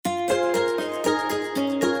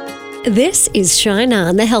This is Shine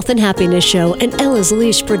On, the Health and Happiness Show, an Ella's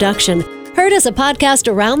Leash production. Heard as a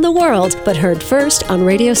podcast around the world, but heard first on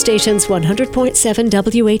radio stations 100.7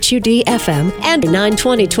 WHUD FM and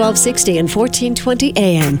 920, 1260, and 1420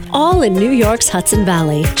 AM, all in New York's Hudson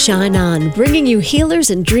Valley. Shine On, bringing you healers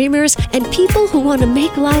and dreamers and people who want to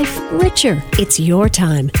make life richer. It's your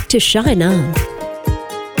time to shine on.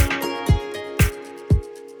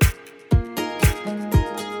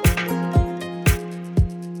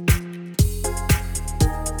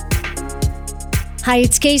 Hi,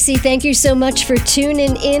 it's Casey. Thank you so much for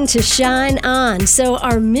tuning in to Shine On. So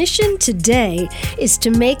our mission today is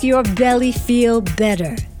to make your belly feel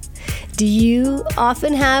better. Do you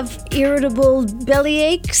often have irritable belly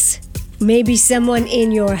aches? Maybe someone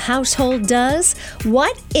in your household does.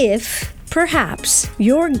 What if, perhaps,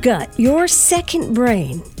 your gut, your second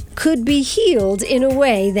brain, could be healed in a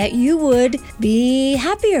way that you would be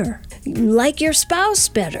happier, like your spouse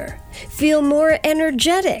better, feel more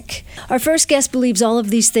energetic? Our first guest believes all of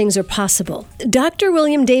these things are possible. Dr.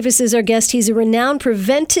 William Davis is our guest. He's a renowned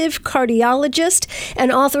preventive cardiologist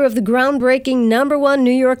and author of the groundbreaking #1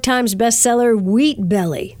 New York Times bestseller, Wheat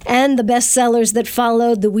Belly, and the bestsellers that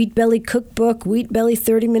followed, the Wheat Belly Cookbook, Wheat Belly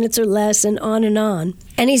 30 Minutes or Less, and on and on.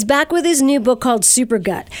 And he's back with his new book called Super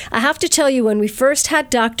Gut. I have to tell you, when we first had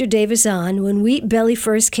Dr. Davis on, when Wheat Belly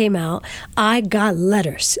first came out, I got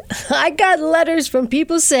letters. I got letters from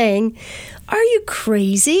people saying, "Are you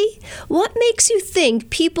crazy? What makes you think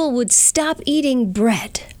people would stop eating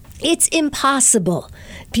bread? It's impossible,"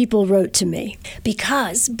 people wrote to me,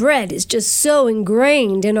 because bread is just so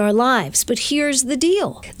ingrained in our lives. But here's the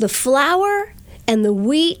deal. The flour and the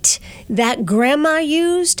wheat that grandma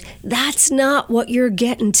used, that's not what you're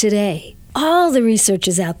getting today. All the research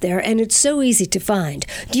is out there, and it's so easy to find.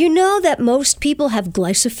 Do you know that most people have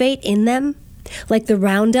glyphosate in them? Like the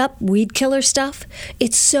Roundup weed killer stuff?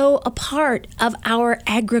 It's so a part of our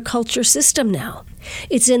agriculture system now.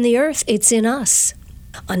 It's in the earth, it's in us.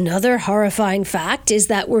 Another horrifying fact is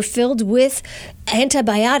that we're filled with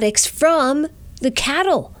antibiotics from the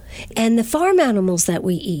cattle and the farm animals that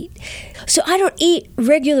we eat. So I don't eat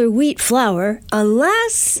regular wheat flour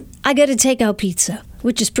unless I get a takeout pizza,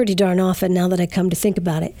 which is pretty darn often now that I come to think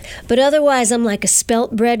about it. But otherwise, I'm like a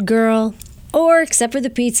spelt bread girl. Or, except for the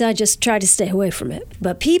pizza, I just try to stay away from it.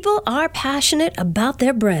 But people are passionate about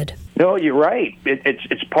their bread. No, you're right.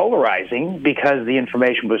 It's polarizing because the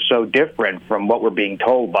information was so different from what we're being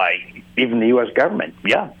told by even the U.S. government.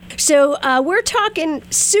 Yeah. So we're talking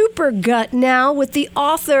Super Gut now with the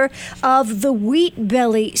author of the Wheat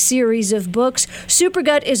Belly series of books. Super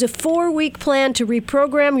Gut is a 4-week plan to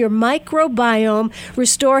reprogram your microbiome,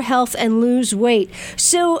 restore health, and lose weight.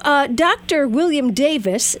 So, Dr. William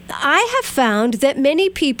Davis, I have found that many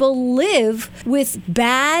people live with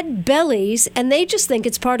bad bellies, and they just think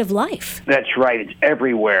it's part of life. That's right. It's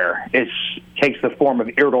everywhere. It takes the form of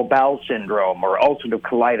irritable bowel syndrome or ulcerative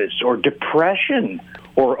colitis or depression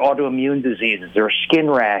or autoimmune diseases or skin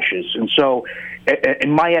rashes. And so,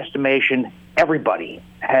 in my estimation, everybody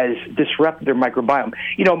has disrupted their microbiome.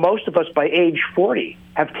 You know, most of us by age 40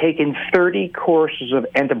 have taken 30 courses of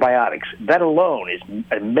antibiotics. That alone is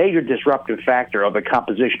a major disruptive factor of the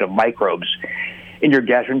composition of microbes in your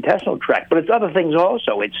gastrointestinal tract. But it's other things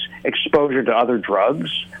also. It's exposure to other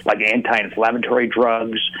drugs, like anti-inflammatory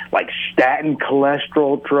drugs, like statin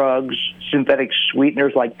cholesterol drugs, synthetic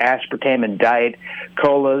sweeteners like aspartame and diet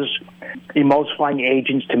colas, emulsifying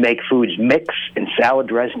agents to make foods mix, and salad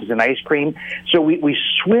dressings and ice cream. So we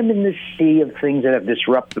swim in the sea of things that have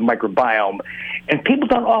disrupted the microbiome. And people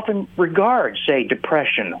don't often regard, say,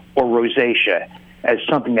 depression or rosacea as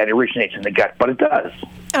something that originates in the gut, but it does.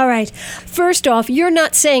 All right. First off, you're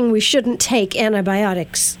not saying we shouldn't take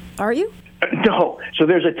antibiotics, are you? No. So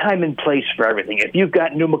there's a time and place for everything. If you've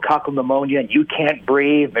got pneumococcal pneumonia and you can't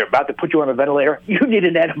breathe, they're about to put you on a ventilator, you need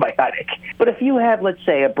an antibiotic. But if you have, let's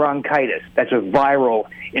say, a bronchitis, that's a viral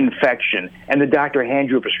infection, and the doctor hands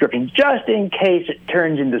you a prescription just in case it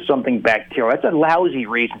turns into something bacterial, that's a lousy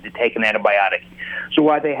reason to take an antibiotic. So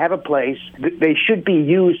while they have a place, they should be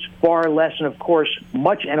used far less. And, of course,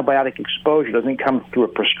 much antibiotic exposure doesn't come through a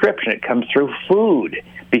prescription. It comes through food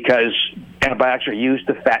because antibiotics are used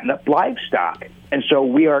to fatten up livestock. And so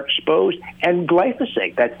we are exposed. And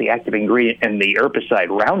glyphosate, that's the active ingredient in the herbicide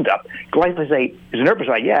Roundup. Glyphosate is an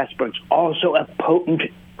herbicide, yes, but it's also a potent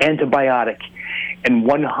antibiotic. And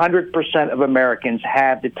 100% of Americans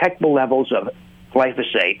have detectable levels of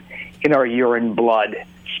glyphosate in our urine, blood,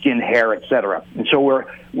 skin, hair, etc. And so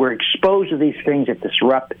we're exposed to these things that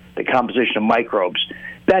disrupt the composition of microbes.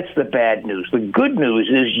 That's the bad news. The good news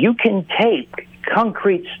is you can take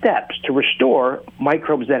concrete steps to restore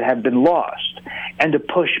microbes that have been lost. and to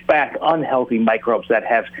push back unhealthy microbes that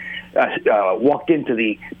have walked into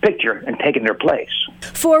the picture and taken their place.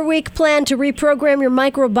 4-week plan to reprogram your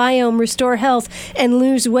microbiome, restore health, and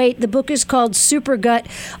lose weight. The book is called Super Gut.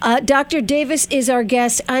 Dr. Davis is our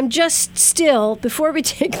guest. I'm just still, before we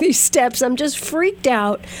take these steps, I'm just freaked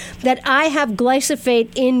out that I have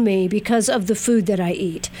glyphosate in me because of the food that I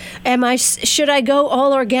eat. Should I go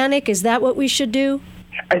all organic? Is that what we should do?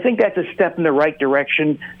 I think that's a step in the right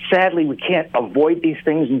direction. Sadly, we can't avoid these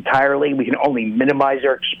things entirely. We can only minimize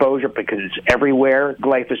their exposure because it's everywhere.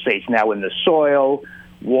 Glyphosate's now in the soil,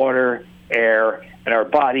 water, air, and our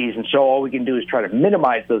bodies, and so all we can do is try to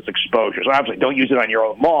minimize those exposures. Obviously, don't use it on your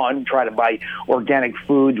own lawn. Try to buy organic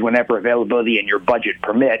foods whenever availability and your budget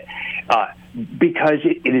permit, because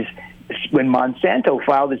it is. When Monsanto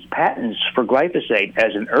filed its patents for glyphosate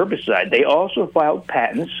as an herbicide, they also filed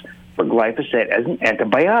patents for glyphosate as an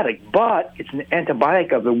antibiotic, but it's an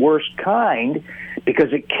antibiotic of the worst kind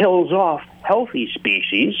because it kills off healthy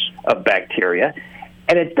species of bacteria,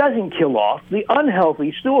 and it doesn't kill off the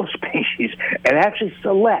unhealthy stool species. It actually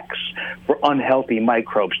selects for unhealthy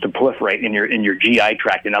microbes to proliferate in your GI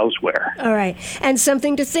tract and elsewhere. All right. And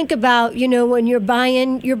something to think about, when you're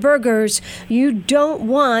buying your burgers, you don't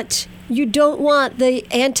want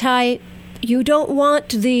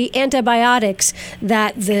the antibiotics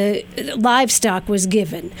that the livestock was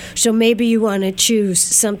given. So maybe you want to choose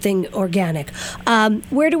something organic.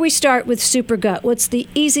 Where do we start with Super Gut? What's the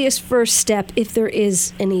easiest first step, if there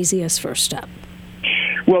is an easiest first step?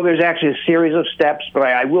 Well, there's actually a series of steps, but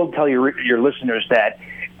I will tell your listeners that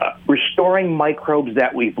restoring microbes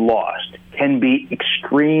that we've lost can be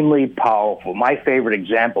extremely powerful. My favorite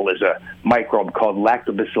example is a microbe called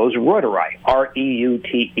Lactobacillus reuteri,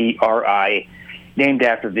 Reuteri, named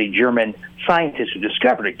after the German scientist who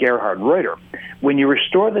discovered it, Gerhard Reuter. When you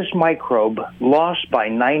restore this microbe, lost by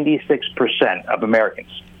 96% of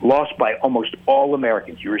Americans, lost by almost all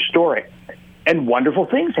Americans, you restore it, and wonderful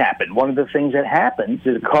things happen. One of the things that happens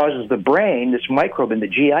is it causes the brain, this microbe in the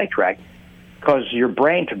GI tract, causes your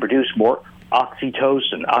brain to produce more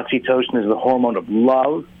oxytocin. Oxytocin is the hormone of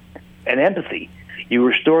love and empathy. You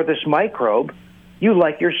restore this microbe, you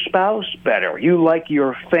like your spouse better. You like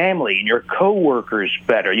your family and your coworkers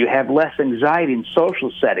better. You have less anxiety in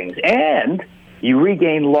social settings, and you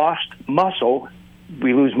regain lost muscle.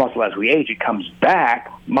 We lose muscle as we age. It comes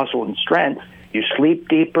back, muscle and strength. You sleep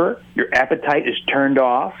deeper. Your appetite is turned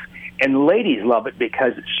off. And ladies love it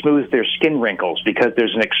because it smooths their skin wrinkles, because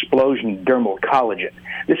there's an explosion in dermal collagen.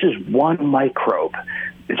 This is one microbe.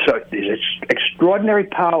 So there's extraordinary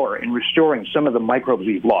power in restoring some of the microbes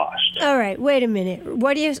we've lost. All right, wait a minute.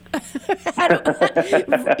 What do you...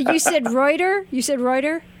 You said Reuter? You said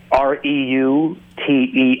Reuter? Reuteri,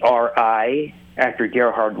 after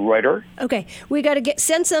Gerhard Reuter. Okay, we got to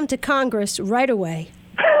send some to Congress right away.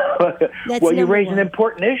 Well, you raise an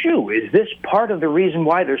important issue. Is this part of the reason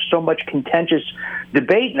why there's so much contentious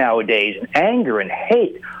debate nowadays, and anger and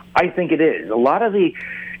hate? I think it is. A lot of the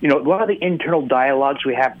internal dialogues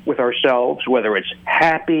we have with ourselves, whether it's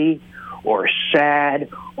happy or sad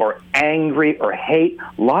or angry or hate,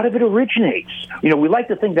 a lot of it originates. We like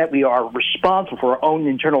to think that we are responsible for our own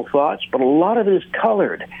internal thoughts, but a lot of it is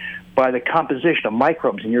colored by the composition of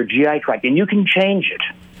microbes in your GI tract, and you can change it.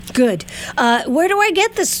 Good. Where do I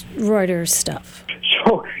get this Reuters stuff?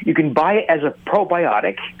 So you can buy it as a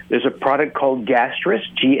probiotic. There's a product called Gastrus,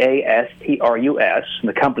 Gastrus, and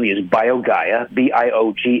the company is BioGaia,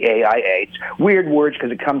 Biogaia. It's weird words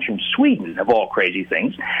because it comes from Sweden, of all crazy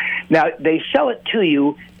things. Now, they sell it to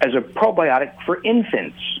you as a probiotic for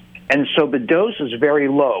infants, and so the dose is very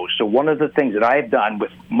low. So one of the things that I've done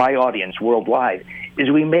with my audience worldwide is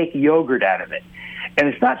we make yogurt out of it. And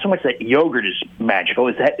it's not so much that yogurt is magical,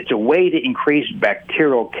 it's that it's a way to increase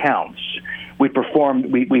bacterial counts.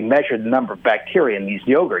 We measured the number of bacteria in these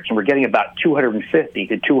yogurts, and we're getting about 250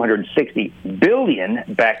 to 260 billion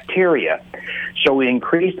bacteria. So we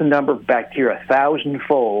increased the number of bacteria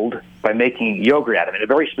 1,000-fold by making yogurt out of it in a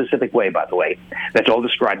very specific way, by the way. That's all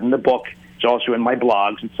described in the book. It's also in my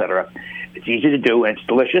blogs, etc. It's easy to do, and it's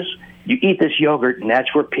delicious. You eat this yogurt, and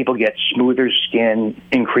that's where people get smoother skin,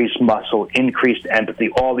 increased muscle, increased empathy,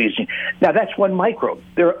 all these things. Now, that's one microbe.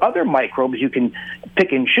 There are other microbes you can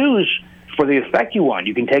pick and choose for the effect you want.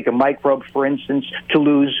 You can take a microbe, for instance, to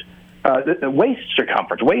lose the waist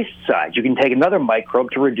circumference, waist size. You can take another microbe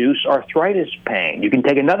to reduce arthritis pain. You can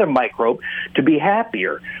take another microbe to be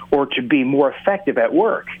happier or to be more effective at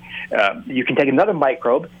work. You can take another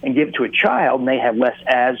microbe and give it to a child, and they have less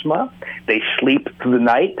asthma. They sleep through the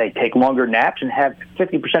night. They take longer naps and have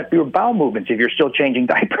 50% fewer bowel movements if you're still changing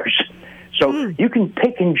diapers. So you can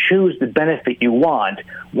pick and choose the benefit you want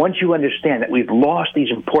once you understand that we've lost these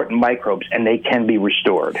important microbes and they can be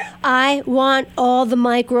restored. I want all the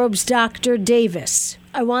microbes, Dr. Davis.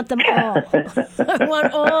 I want them all. I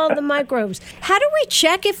want all the microbes. How do we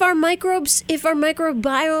check if our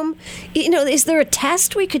microbiome, is there a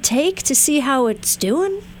test we could take to see how it's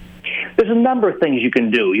doing? There's a number of things you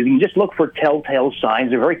can do. You can just look for telltale signs.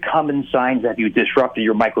 They're very common signs that you disrupted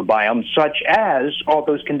your microbiome, such as all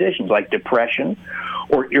those conditions like depression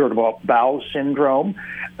or irritable bowel syndrome,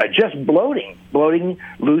 just bloating,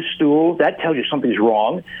 loose stool. That tells you something's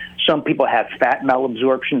wrong. Some people have fat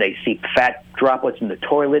malabsorption. They see fat droplets in the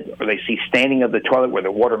toilet, or they see staining of the toilet where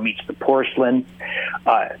the water meets the porcelain.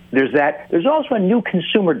 There's that. There's also a new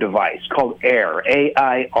consumer device called AIRE,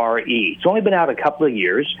 A-I-R-E. It's only been out a couple of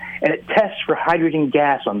years, and it tests for hydrogen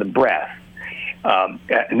gas on the breath.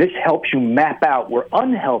 And this helps you map out where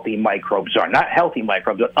unhealthy microbes are, not healthy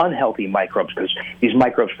microbes, but unhealthy microbes, because these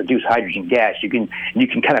microbes produce hydrogen gas. You can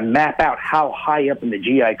kind of map out how high up in the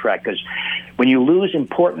GI tract, because when you lose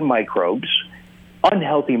important microbes,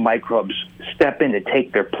 unhealthy microbes step in to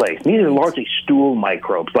take their place. And these are largely stool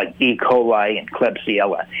microbes like E. coli and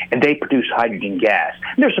Klebsiella, and they produce hydrogen gas.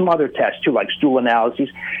 And there's some other tests, too, like stool analyses,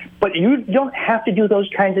 but you don't have to do those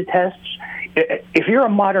kinds of tests. If you're a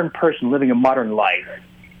modern person living a modern life,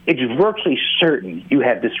 it's virtually certain you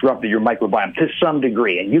have disrupted your microbiome to some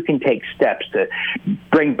degree, and you can take steps to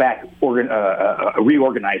bring back,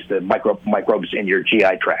 reorganize the microbes in your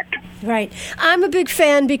GI tract. Right. I'm a big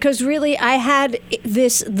fan because really I had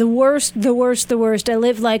the worst. I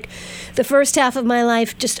lived like the first half of my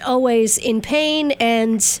life just always in pain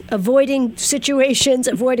and avoiding situations,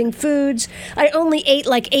 avoiding foods. I only ate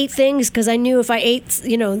like 8 things because I knew if I ate,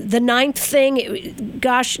 the 9th thing,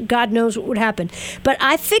 God knows what would happen. But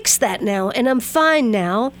I fixed that now, and I'm fine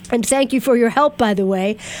now. And thank you for your help, by the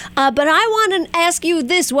way. But I want to ask you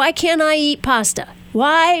this. Why can't I eat pasta?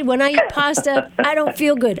 Why, when I eat pasta, I don't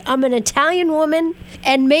feel good? I'm an Italian woman,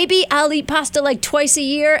 and maybe I'll eat pasta like twice a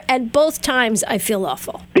year, and both times I feel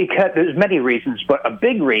awful. Because there's many reasons, but a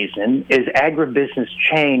big reason is agribusiness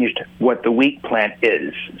changed what the wheat plant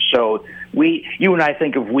is. So you and I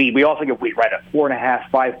think of wheat, we all think of wheat, right? A 4.5,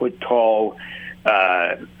 5 foot tall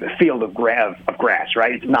field of grass,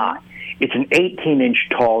 right? It's not. It's an 18-inch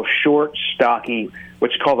tall, short, stocky,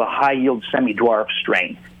 what's called a high-yield semi-dwarf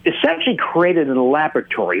strain, essentially created in a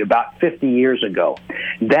laboratory about 50 years ago.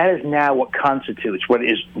 That is now what constitutes what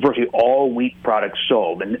is virtually all wheat products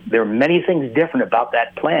sold. And there are many things different about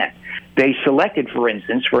that plant. They selected, for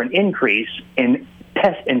instance, for an increase in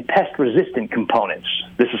pest-resistant components.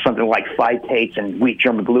 This is something like phytates and wheat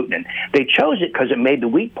germ agglutinin. They chose it because it made the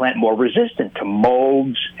wheat plant more resistant to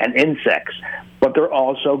molds and insects, but they're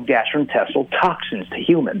also gastrointestinal toxins to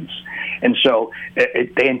humans. And so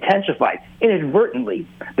they intensified inadvertently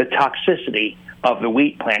the toxicity of the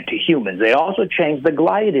wheat plant to humans. They also changed the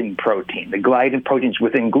gliadin protein. The gliadin protein's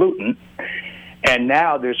within gluten, and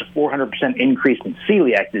now there's a 400% increase in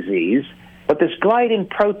celiac disease. But this gliadin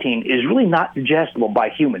protein is really not digestible by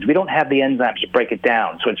humans. We don't have the enzymes to break it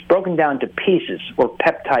down. So it's broken down to pieces or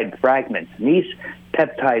peptide fragments. And these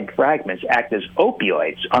peptide fragments act as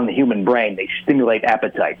opioids on the human brain. They stimulate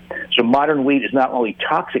appetite. So modern wheat is not only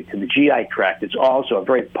toxic to the GI tract, it's also a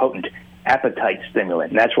very potent appetite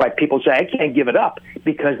stimulant. And that's why people say, I can't give it up,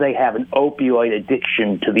 because they have an opioid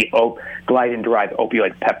addiction to the gliadin-derived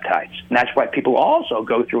opioid peptides. And that's why people also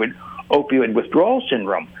go through an opioid withdrawal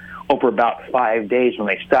syndrome over about 5 days when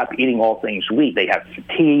they stop eating all things wheat. They have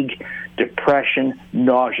fatigue, depression,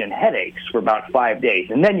 nausea, and headaches for about 5 days.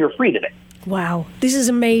 And then you're freed of it. Wow, this is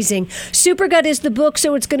amazing. Supergut is the book,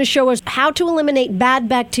 so it's going to show us how to eliminate bad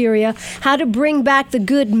bacteria, how to bring back the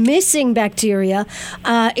good missing bacteria.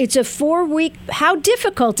 It's a 4-week. How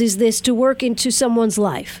difficult is this to work into someone's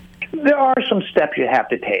life? There are some steps you have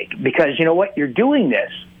to take, because you know what? You're doing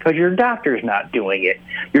this because your doctor's not doing it.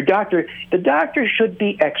 The doctor should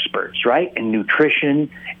be experts, right, in nutrition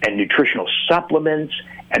and nutritional supplements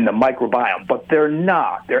and the microbiome, but they're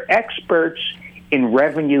not. They're experts in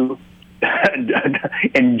revenue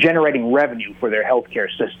and generating revenue for their healthcare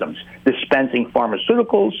systems, dispensing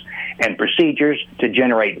pharmaceuticals and procedures to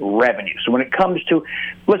generate revenue. So when it comes to,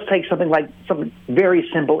 let's take something very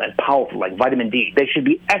simple and powerful like vitamin D. They should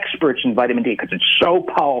be experts in vitamin D because it's so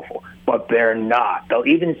powerful, but they're not. They'll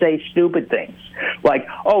even say stupid things like,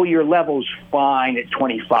 oh, your level's fine at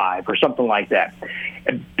 25 or something like that,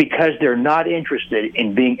 because they're not interested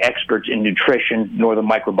in being experts in nutrition nor the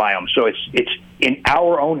microbiome. So it's in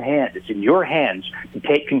our own hands. It's in your hands to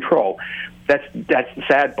take control. That's the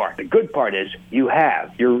sad part. The good part is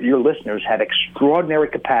your listeners have extraordinary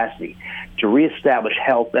capacity to reestablish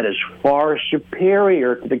health that is far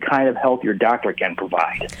superior to the kind of health your doctor can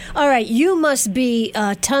provide. All right, you must be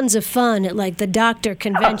tons of fun at like the doctor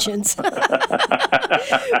conventions. But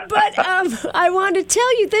I want to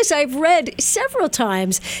tell you this. I've read several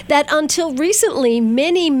times that until recently,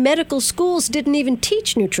 many medical schools didn't even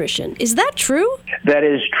teach nutrition. Is that true? That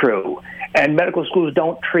is true. And medical schools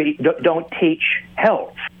don't teach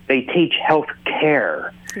health. They teach health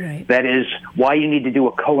care. Right. That is why you need to do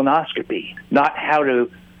a colonoscopy, not how to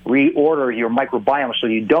reorder your microbiome so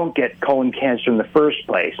you don't get colon cancer in the first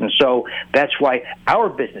place. And so that's why our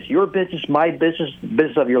business, your business, my business, the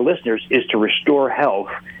business of your listeners, is to restore health.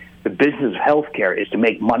 The business of healthcare is to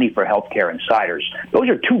make money for healthcare insiders. Those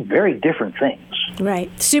are two very different things.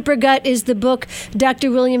 Right. Super Gut is the book.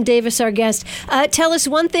 Dr. William Davis, our guest. Tell us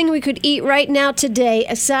one thing we could eat right now today,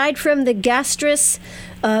 aside from the Gastrus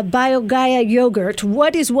BioGaia yogurt.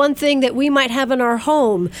 What is one thing that we might have in our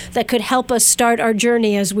home that could help us start our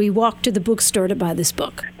journey as we walk to the bookstore to buy this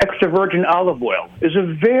book? Extra virgin olive oil is a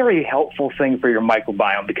very helpful thing for your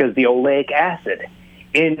microbiome because the oleic acid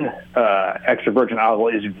in extra virgin olive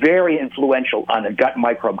oil is very influential on the gut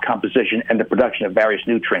microbe composition and the production of various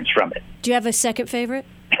nutrients from it. Do you have a second favorite?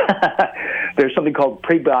 There's something called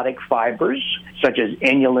prebiotic fibers, such as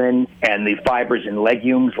inulin and the fibers in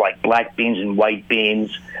legumes like black beans and white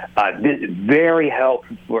beans. Very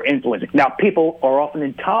helpful for influencing. Now, people are often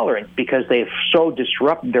intolerant because they've so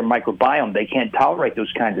disrupted their microbiome, they can't tolerate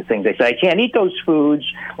those kinds of things. They say, I can't eat those foods,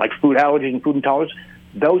 like food allergies and food intolerance.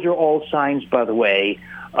 Those are all signs, by the way,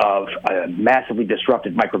 of a massively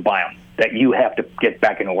disrupted microbiome that you have to get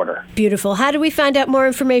back in order. Beautiful. How do we find out more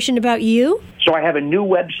information about you? So I have a new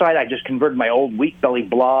website. I just converted my old Wheat Belly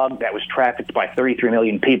blog that was trafficked by 33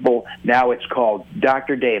 million people. Now it's called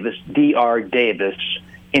Dr. Davis, Dr. Davis,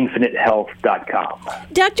 InfiniteHealth.com.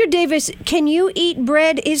 Dr. Davis, can you eat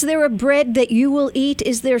bread? Is there a bread that you will eat?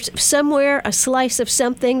 Is there somewhere a slice of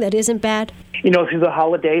something that isn't bad? You know, through the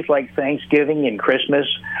holidays like Thanksgiving and Christmas,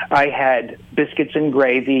 I had biscuits and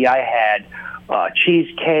gravy. I had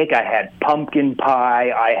cheesecake. I had pumpkin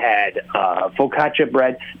pie. I had focaccia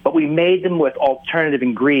bread. But we made them with alternative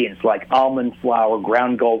ingredients like almond flour,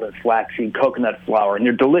 ground golden flaxseed, coconut flour. And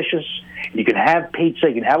they're delicious. You can have pizza.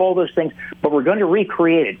 You can have all those things. But we're going to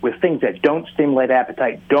recreate it with things that don't stimulate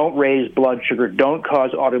appetite, don't raise blood sugar, don't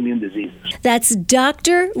cause autoimmune diseases. That's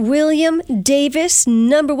Dr. William Davis,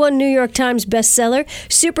 #1 New York Times bestseller.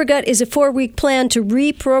 Supergut is a 4-week plan to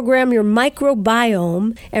reprogram your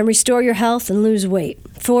microbiome and restore your health and lose weight.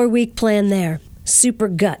 4-week plan there.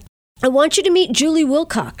 Supergut. I want you to meet Julie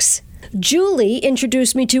Wilcox. Julie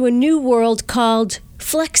introduced me to a new world called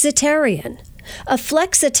flexitarian. A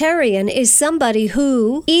flexitarian is somebody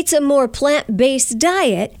who eats a more plant-based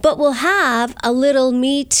diet, but will have a little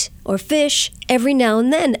meat or fish every now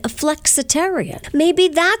and then. A flexitarian. Maybe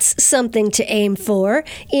that's something to aim for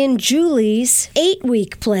in Julie's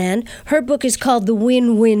 8-week plan. Her book is called The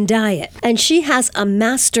Win-Win Diet, and she has a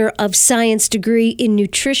Master of Science degree in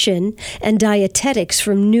nutrition and dietetics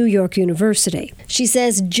from New York University. She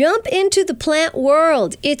says, jump into the plant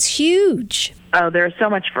world. It's huge. Oh, there's so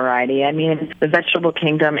much variety. I mean, the vegetable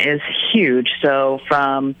kingdom is huge. So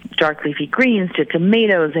from dark leafy greens to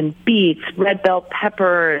tomatoes and beets, red bell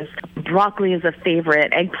peppers, broccoli is a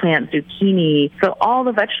favorite, eggplant, zucchini. So all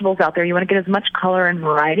the vegetables out there, you want to get as much color and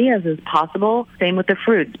variety as is possible. Same with the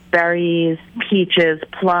fruits, berries, peaches,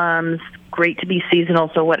 plums. Great to be seasonal,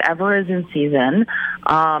 so whatever is in season.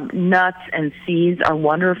 Nuts and seeds are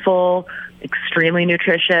wonderful, extremely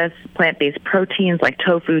nutritious. Plant-based proteins like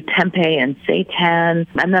tofu, tempeh, and seitan.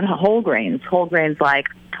 And then whole grains like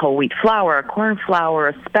whole wheat flour, corn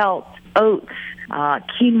flour, spelt, oats,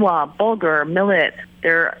 quinoa, bulgur, millet.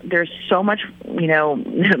 There's so much,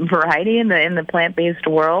 variety in the plant-based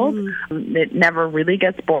world. It never really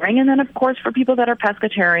gets boring. And then, of course, for people that are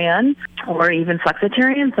pescatarian or even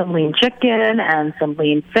flexitarian, some lean chicken and some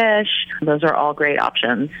lean fish. Those are all great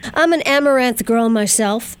options. I'm an amaranth girl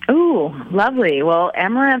myself. Ooh, lovely. Well,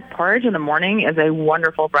 amaranth porridge in the morning is a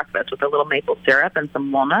wonderful breakfast with a little maple syrup and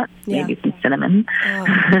some walnuts, maybe some cinnamon.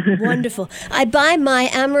 Oh, wonderful. I buy my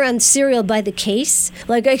amaranth cereal by the case.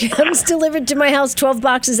 Like it comes delivered to my house 12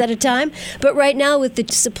 boxes at a time. But right now with the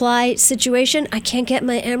supply situation, I can't get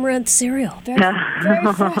my amaranth cereal.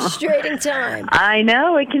 Very frustrating time. I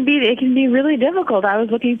know. It can be really difficult. I was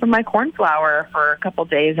looking for my corn flour for a couple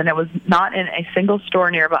days, and it was not in a single store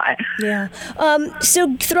nearby. Yeah.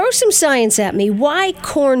 So throw some science at me. Why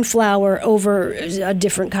corn flour over a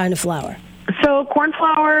different kind of flour? So corn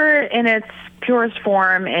flour in its purest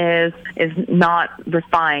form is not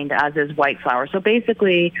refined as is white flour. So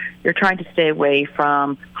basically, you're trying to stay away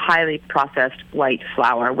from highly processed white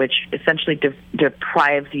flour, which essentially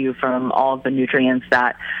deprives you from all of the nutrients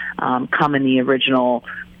that come in the original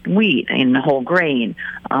wheat and whole grain.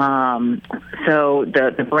 So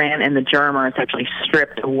the bran and the germ are essentially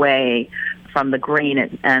stripped away from the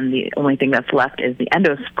grain, and the only thing that's left is the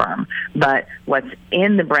endosperm. But what's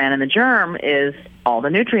in the bran and the germ is all the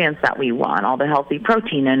nutrients that we want, all the healthy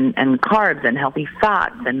protein and carbs and healthy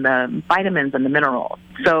fats and the vitamins and the minerals.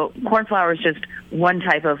 So corn flour is just one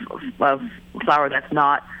type of flour that's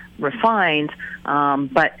not refined,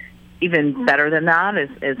 but even better than that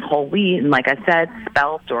is whole wheat. And like I said,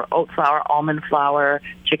 spelt or oat flour, almond flour,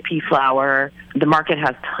 chickpea flour. The market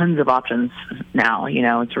has tons of options now.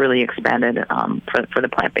 It's really expanded for the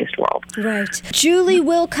plant-based world. Right. Julie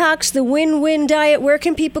Wilcox, the Win-Win Diet. Where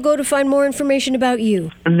can people go to find more information about you?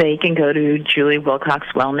 They can go to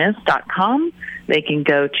juliewilcoxwellness.com. They can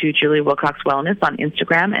go to Julie Wilcox Wellness on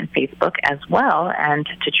Instagram and Facebook as well, and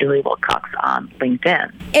to Julie Wilcox on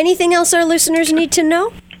LinkedIn. Anything else our listeners need to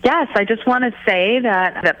know? Yes, I just want to say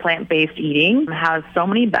that plant-based eating has so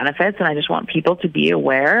many benefits, and I just want people to be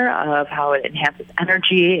aware of how it enhances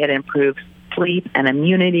energy, it improves sleep and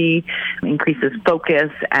immunity, increases focus,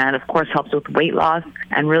 and of course helps with weight loss,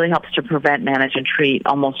 and really helps to prevent, manage, and treat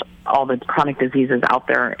almost all the chronic diseases out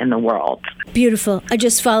there in the world. Beautiful. I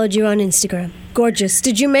just followed you on Instagram. Gorgeous.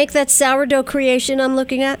 Did you make that sourdough creation I'm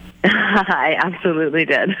looking at? I absolutely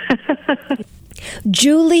did.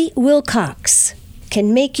 Julie Wilcox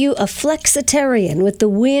can make you a flexitarian with the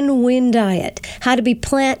Win-Win Diet. How to be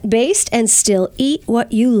plant-based and still eat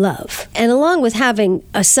what you love. And along with having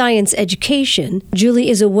a science education, Julie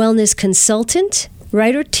is a wellness consultant,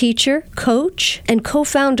 writer, teacher, coach, and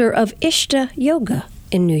co-founder of Ishta Yoga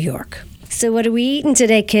in New York. So what are we eating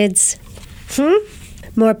today, kids?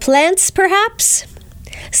 More plants, perhaps?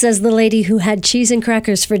 Says the lady who had cheese and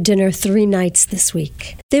crackers for dinner 3 nights this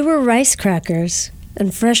week. They were rice crackers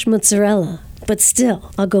and fresh mozzarella. But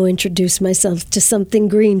still, I'll go introduce myself to something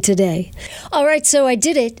green today. All right, so I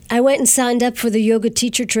did it. I went and signed up for the yoga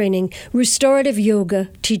teacher training, restorative yoga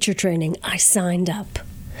teacher training. I signed up.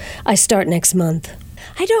 I start next month.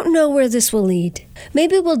 I don't know where this will lead.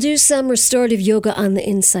 Maybe we'll do some restorative yoga on the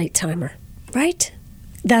Insight Timer, right?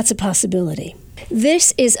 That's a possibility.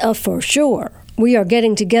 This is a for sure. We are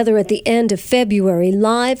getting together at the end of February,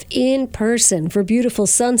 live in person for beautiful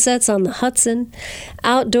sunsets on the Hudson,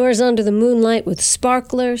 outdoors under the moonlight with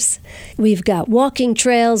sparklers. We've got walking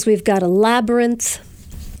trails, we've got a labyrinth,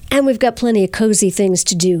 and we've got plenty of cozy things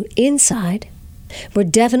to do inside. We're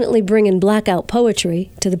definitely bringing blackout poetry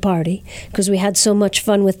to the party because we had so much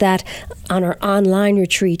fun with that on our online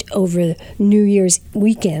retreat over New Year's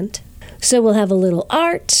weekend. So we'll have a little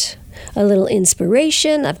art, a little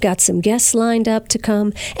inspiration. I've got some guests lined up to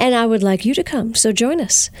come, and I would like you to come, so join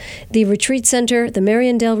us. The retreat center, the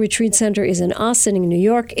Mariandale Retreat Center, is in Ossining, New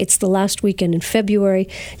York. It's the last weekend in February.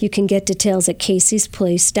 You can get details at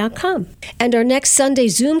caseysplace.com. And our next Sunday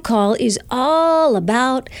Zoom call is all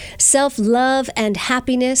about self-love and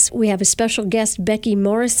happiness. We have a special guest, Becky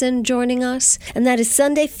Morrison, joining us, and that is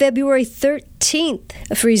Sunday, February 13th.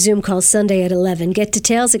 A free Zoom call Sunday at 11. Get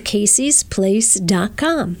details at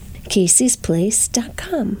caseysplace.com.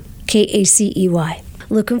 caseysplace.com. K-A-C-E-Y.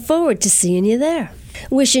 Looking forward to seeing you there.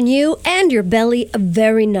 Wishing you and your belly a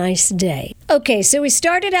very nice day. Okay, so we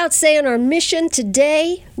started out saying our mission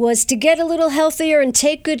today was to get a little healthier and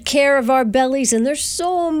take good care of our bellies, and there's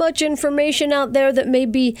so much information out there that may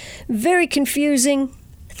be very confusing.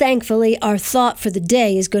 Thankfully, our thought for the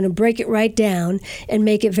day is going to break it right down and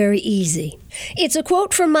make it very easy. It's a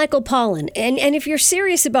quote from Michael Pollan, and if you're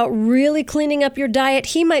serious about really cleaning up your diet,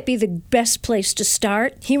 he might be the best place to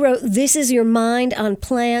start. He wrote, "This is your mind on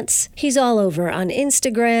plants." He's all over on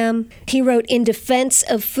Instagram. He wrote In Defense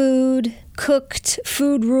of Food, Cooked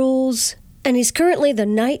Food Rules, and he's currently the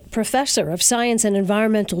Knight Professor of Science and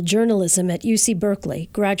Environmental Journalism at UC Berkeley,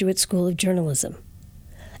 Graduate School of Journalism.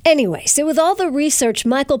 Anyway, so with all the research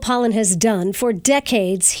Michael Pollan has done for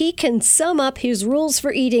decades, he can sum up his rules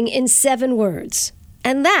for eating in 7 words.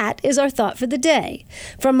 And that is our thought for the day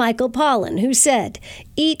from Michael Pollan, who said,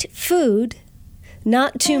 "Eat food,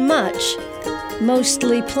 not too much,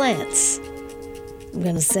 mostly plants." I'm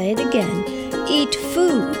going to say it again. Eat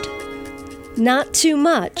food, not too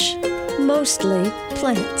much, mostly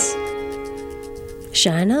plants.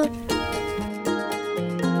 Shine on.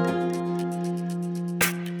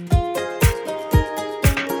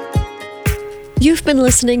 You've been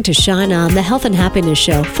listening to Shine On, the Health and Happiness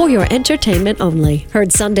Show, for your entertainment only.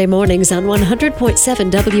 Heard Sunday mornings on 100.7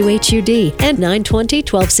 WHUD and 920,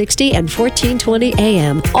 1260, and 1420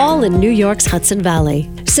 AM, all in New York's Hudson Valley.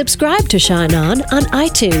 Subscribe to Shine On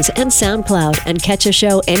iTunes and SoundCloud, and catch a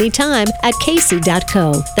show anytime at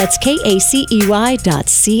kacey.co. That's KACEY.co.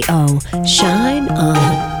 Shine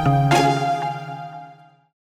On.